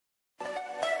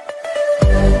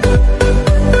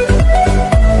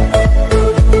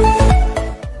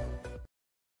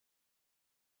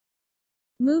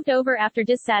Moved over after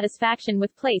dissatisfaction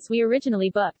with place we originally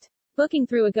booked. Booking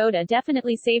through Agoda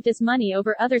definitely saved us money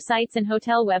over other sites and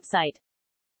hotel website.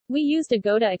 We used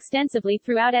Agoda extensively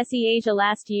throughout SE Asia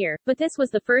last year, but this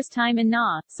was the first time in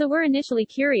NA, so we're initially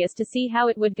curious to see how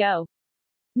it would go.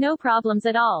 No problems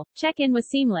at all. Check-in was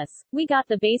seamless. We got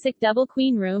the basic double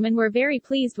queen room and were very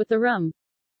pleased with the room.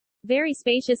 Very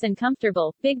spacious and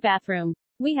comfortable, big bathroom.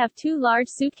 We have 2 large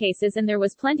suitcases and there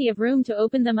was plenty of room to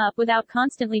open them up without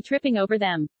constantly tripping over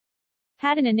them.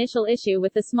 Had an initial issue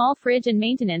with the small fridge and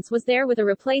maintenance was there with a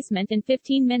replacement in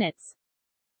 15 minutes.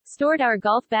 Stored our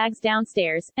golf bags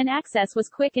downstairs, and access was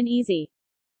quick and easy.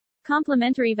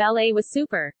 Complimentary valet was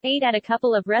super. Ate at a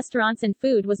couple of restaurants and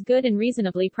food was good and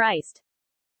reasonably priced.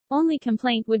 Only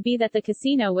complaint would be that the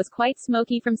casino was quite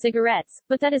smoky from cigarettes,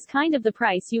 but that is kind of the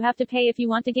price you have to pay if you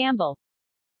want to gamble.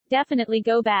 Definitely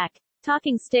go back.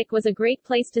 Talking Stick was a great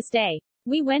place to stay.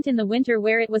 We went in the winter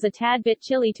where it was a tad bit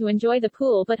chilly to enjoy the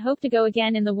pool but hope to go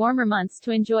again in the warmer months to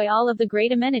enjoy all of the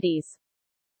great amenities.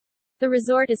 The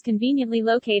resort is conveniently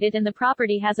located and the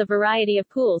property has a variety of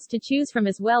pools to choose from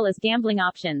as well as gambling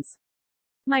options.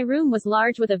 My room was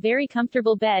large with a very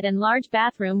comfortable bed and large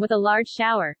bathroom with a large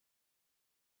shower.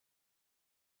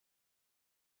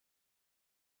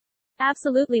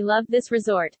 Absolutely loved this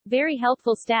resort. Very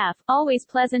helpful staff, always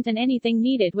pleasant and anything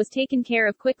needed was taken care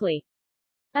of quickly.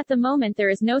 At the moment there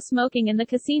is no smoking in the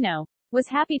casino. Was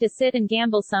happy to sit and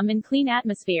gamble some in clean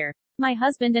atmosphere. My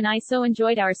husband and I so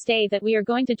enjoyed our stay that we are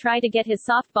going to try to get his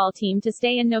softball team to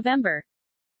stay in November.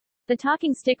 The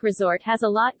Talking Stick Resort has a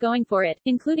lot going for it,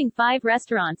 including 5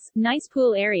 restaurants, nice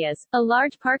pool areas, a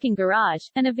large parking garage,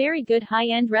 and a very good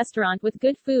high-end restaurant with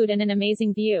good food and an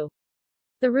amazing view.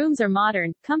 The rooms are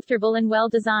modern, comfortable and well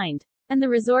designed. And the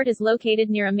resort is located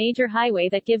near a major highway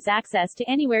that gives access to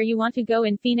anywhere you want to go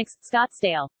in Phoenix,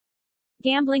 Scottsdale.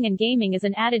 Gambling and gaming is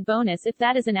an added bonus if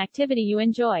that is an activity you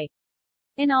enjoy.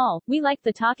 In all, we liked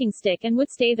the Talking Stick and would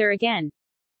stay there again.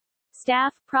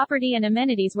 Staff, property and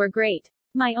amenities were great.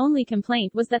 My only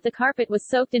complaint was that the carpet was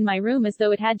soaked in my room as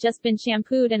though it had just been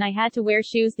shampooed and I had to wear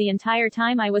shoes the entire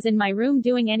time I was in my room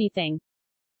doing anything.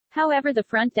 However, the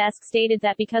front desk stated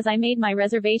that because I made my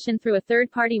reservation through a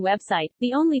third-party website,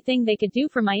 the only thing they could do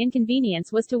for my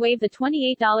inconvenience was to waive the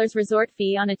 $28 resort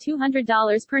fee on a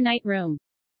 $200 per night room.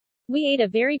 We ate a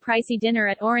very pricey dinner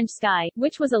at Orange Sky,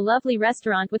 which was a lovely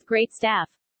restaurant with great staff.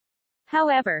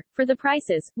 However, for the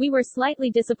prices, we were slightly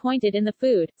disappointed in the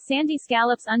food, sandy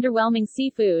scallops, underwhelming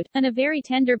seafood, and a very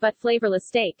tender but flavorless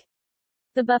steak.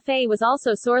 The buffet was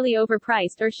also sorely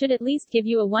overpriced or should at least give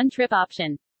you a one-trip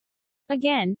option.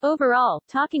 Again, overall,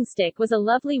 Talking Stick was a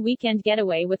lovely weekend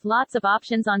getaway with lots of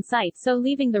options on site, so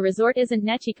leaving the resort isn't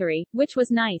nechikari, which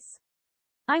was nice.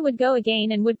 I would go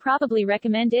again and would probably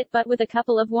recommend it but with a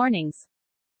couple of warnings.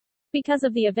 Because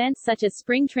of the events such as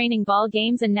spring training ball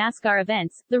games and NASCAR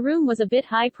events, the room was a bit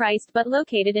high-priced but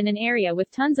located in an area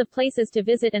with tons of places to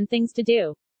visit and things to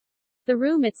do. The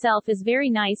room itself is very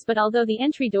nice but although the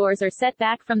entry doors are set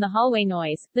back from the hallway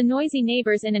noise, the noisy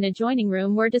neighbors in an adjoining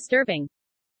room were disturbing.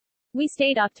 We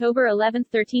stayed October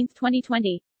 11-13,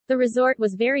 2020. The resort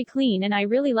was very clean and I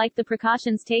really liked the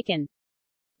precautions taken.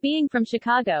 Being from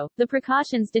Chicago, the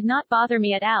precautions did not bother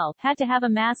me at all. Had to have a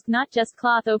mask, not just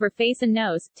cloth over face and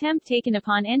nose, temp taken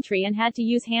upon entry and had to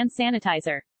use hand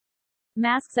sanitizer.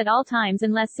 Masks at all times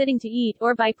unless sitting to eat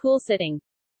or by pool sitting.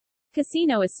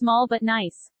 Casino is small but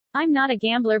nice. I'm not a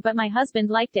gambler but my husband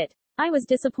liked it. I was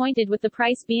disappointed with the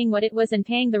price being what it was and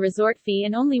paying the resort fee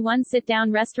and only one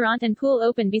sit-down restaurant and pool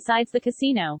open besides the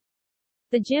casino.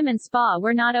 The gym and spa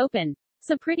were not open.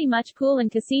 So pretty much pool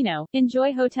and casino,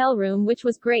 enjoy hotel room which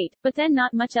was great, but then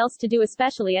not much else to do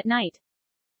especially at night.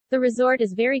 The resort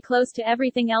is very close to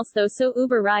everything else though so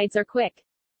Uber rides are quick.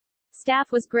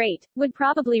 Staff was great. Would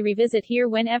probably revisit here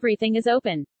when everything is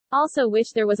open. Also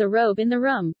wish there was a robe in the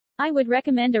room. I would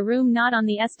recommend a room not on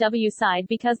the SW side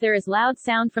because there is loud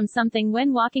sound from something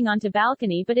when walking onto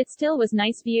balcony but it still was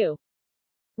nice view.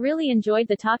 Really enjoyed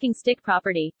the Talking Stick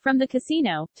property, from the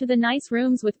casino, to the nice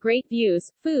rooms with great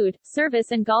views, food,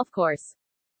 service and golf course.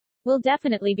 Will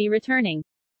definitely be returning.